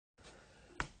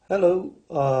Hello,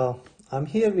 I'm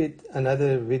here with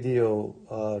another video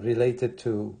related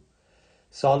to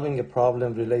solving a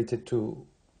problem related to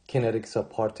kinetics of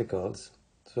particles.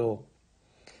 So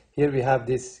here we have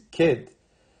this kid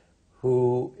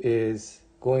who is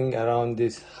going around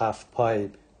this half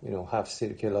pipe, half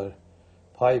circular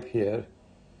pipe here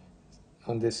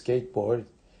on this skateboard.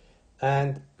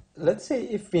 And let's say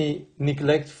if we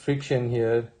neglect friction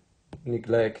here,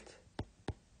 neglect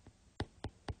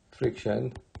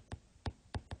friction,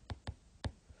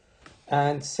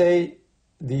 and say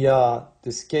the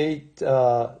skate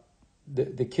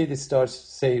the kid starts,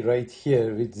 say, right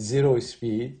here with zero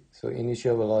speed, so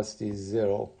initial velocity is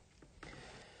 0,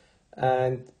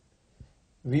 and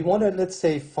we want to, let's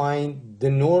say, find the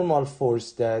normal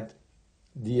force that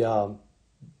the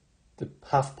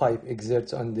half pipe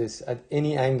exerts on this at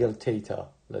any angle theta,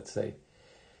 let's say.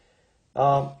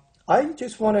 I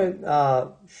just want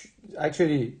to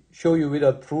actually show you,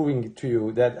 without proving it to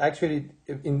you, that actually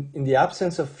in the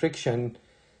absence of friction,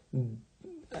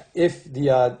 if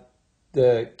the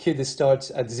kid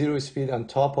starts at zero speed on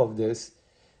top of this,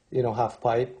 half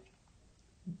pipe,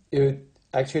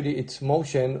 actually its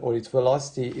motion or its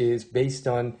velocity is based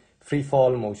on free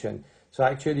fall motion. So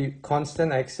actually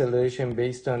constant acceleration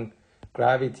based on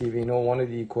gravity, we know one of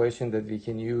the equations that we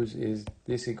can use is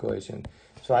this equation.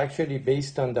 So actually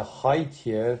based on the height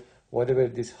here, whatever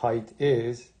this height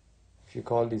is, if you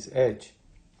call this edge,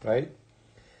 right?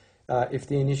 If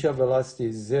the initial velocity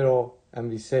is 0 and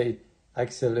we say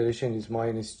acceleration is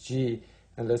minus g,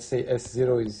 and let's say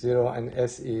s0 is 0 and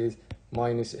s is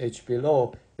minus h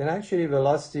below, then actually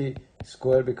velocity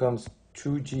square becomes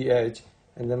 2gh,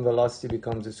 and then velocity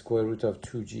becomes the square root of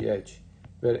 2gh,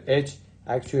 where h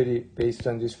actually, based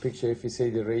on this picture, if we say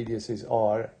the radius is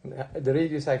r, the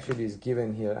radius actually is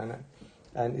given here,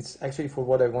 and it's actually, for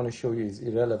what I want to show you, is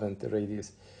irrelevant, the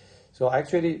radius. So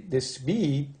actually the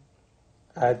speed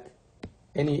at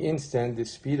any instant, the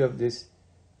speed of this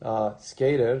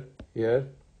skater here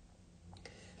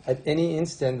at any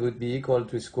instant would be equal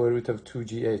to square root of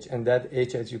 2gh, and that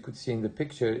h, as you could see in the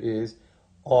picture, is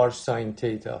r sine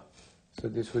theta. So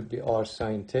this would be r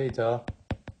sine theta.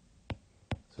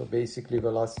 So basically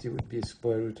velocity would be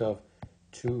square root of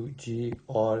 2g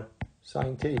r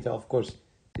sine theta. Of course,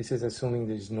 this is assuming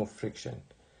there is no friction.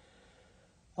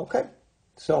 Okay,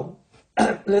 so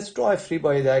let's draw a free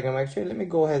body diagram. Actually, let me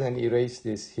go ahead and erase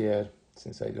this here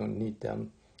since I don't need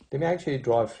them. Let me actually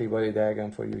draw a free body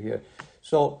diagram for you here.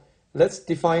 So let's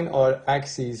define our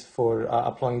axes for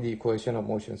applying the equation of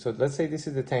motion. So let's say this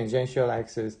is the tangential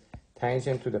axis,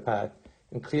 tangent to the path.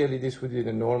 And clearly this would be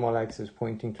the normal axis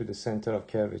pointing to the center of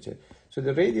curvature. So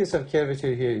the radius of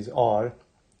curvature here is r,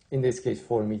 in this case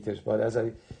 4 meters. But as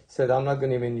I said, I'm not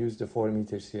going to even use the 4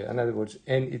 meters here. In other words,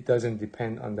 n, it doesn't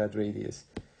depend on that radius.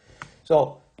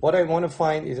 So what I want to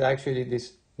find is actually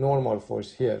this normal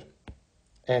force here,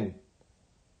 n,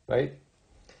 right?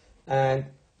 And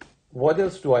what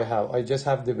else do I have? I just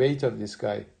have the weight of this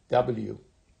guy, w,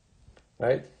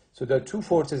 right? So there are two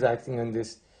forces acting on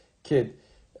this kid,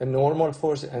 a normal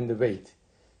force and the weight.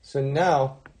 So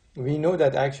now we know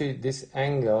that actually this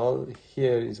angle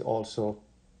here is also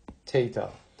theta.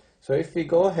 So if we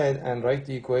go ahead and write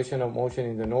the equation of motion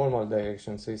in the normal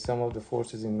direction, say sum of the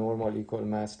forces in normal equal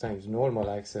mass times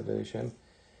normal acceleration,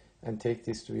 and take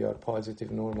this to be our positive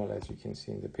normal, as you can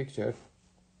see in the picture,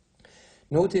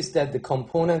 notice that the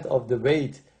component of the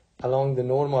weight along the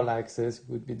normal axis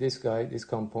would be this guy, this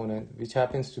component, which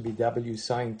happens to be w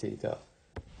sine theta.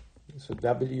 So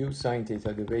w sine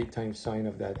theta, the weight times sine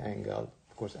of that angle.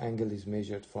 Of course, angle is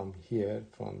measured from here,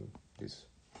 from this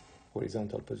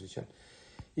horizontal position,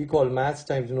 equal mass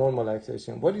times normal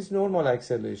acceleration. What is normal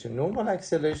acceleration? Normal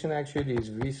acceleration actually is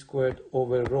v squared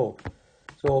over rho.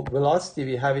 So velocity,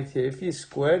 we have it here. If we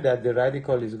square that, the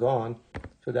radical is gone.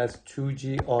 So that's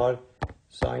 2gr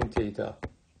sine theta.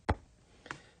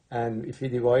 And if we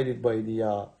divide it by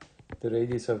the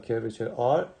radius of curvature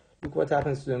r, look what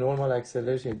happens to the normal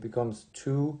acceleration. It becomes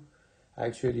 2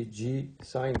 actually g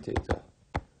sine theta.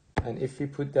 And if we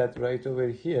put that right over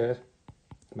here,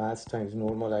 mass times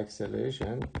normal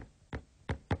acceleration,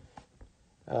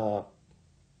 of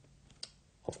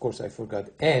course I forgot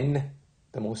n,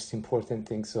 the most important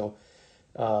thing. So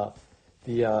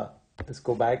let's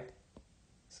go back.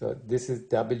 So this is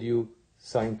w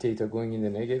sine theta going in the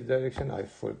negative direction. I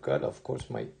forgot, of course,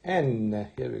 my n.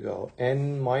 Here we go.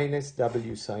 N minus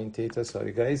w sine theta.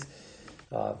 Sorry, guys.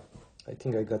 I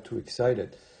think I got too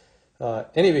excited.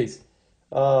 Anyways,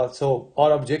 so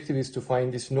our objective is to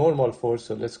find this normal force.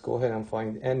 So let's go ahead and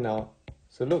find n now.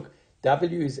 So look,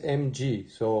 w is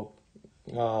mg. So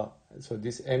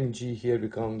this mg here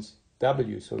becomes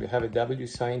W. So we have a W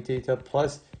sine theta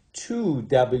plus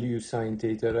 2W sine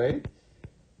theta, right?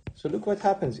 So look what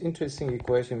happens. Interesting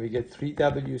equation. We get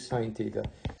 3W sine theta.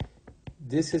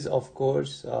 This is, of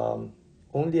course,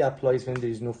 only applies when there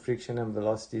is no friction and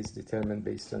velocity is determined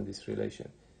based on this relation.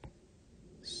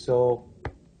 So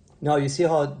now you see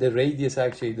how the radius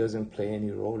actually doesn't play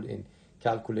any role in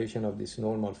calculation of this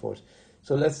normal force.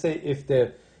 So let's say if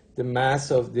the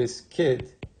mass of this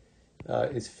kid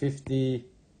is 50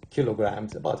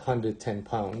 kilograms, about 110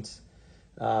 pounds,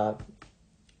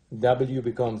 W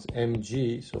becomes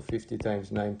mg, so 50 times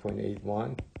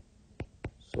 9.81,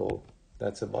 so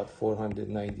that's about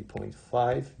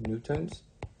 490.5 newtons.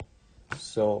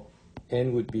 So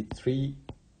N would be 3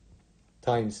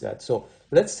 times that. So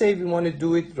let's say we want to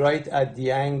do it right at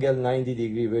the angle 90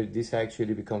 degree where this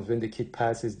actually becomes, when the kid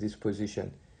passes this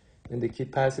position. When the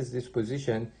kid passes this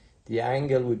position, the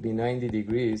angle would be 90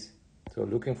 degrees. So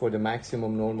looking for the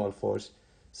maximum normal force,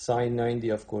 sine 90,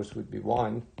 of course, would be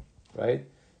 1, right?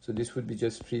 So this would be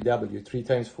just 3W. 3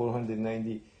 times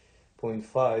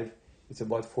 490.5, it's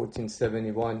about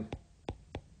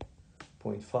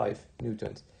 1471.5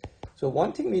 newtons. So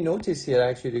one thing we notice here,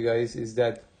 actually, guys, is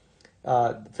that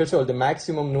first of all, the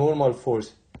maximum normal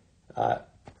force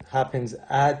happens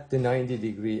at the 90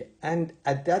 degree, and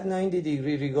at that 90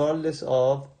 degree, regardless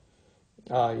of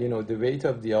the weight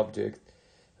of the object,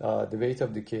 the weight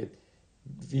of the kid,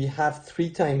 we have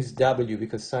 3 times W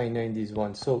because sine 90 is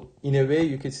 1. So in a way,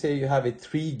 you could say you have a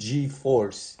 3G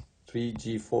force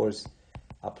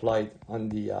applied on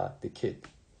the kid.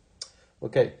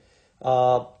 Okay,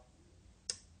 I'll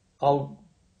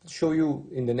show you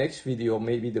in the next video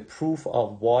maybe the proof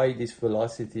of why this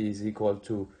velocity is equal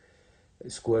to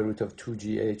square root of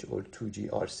 2gh or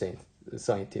 2gr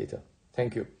sine theta.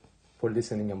 Thank you for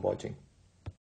listening and watching.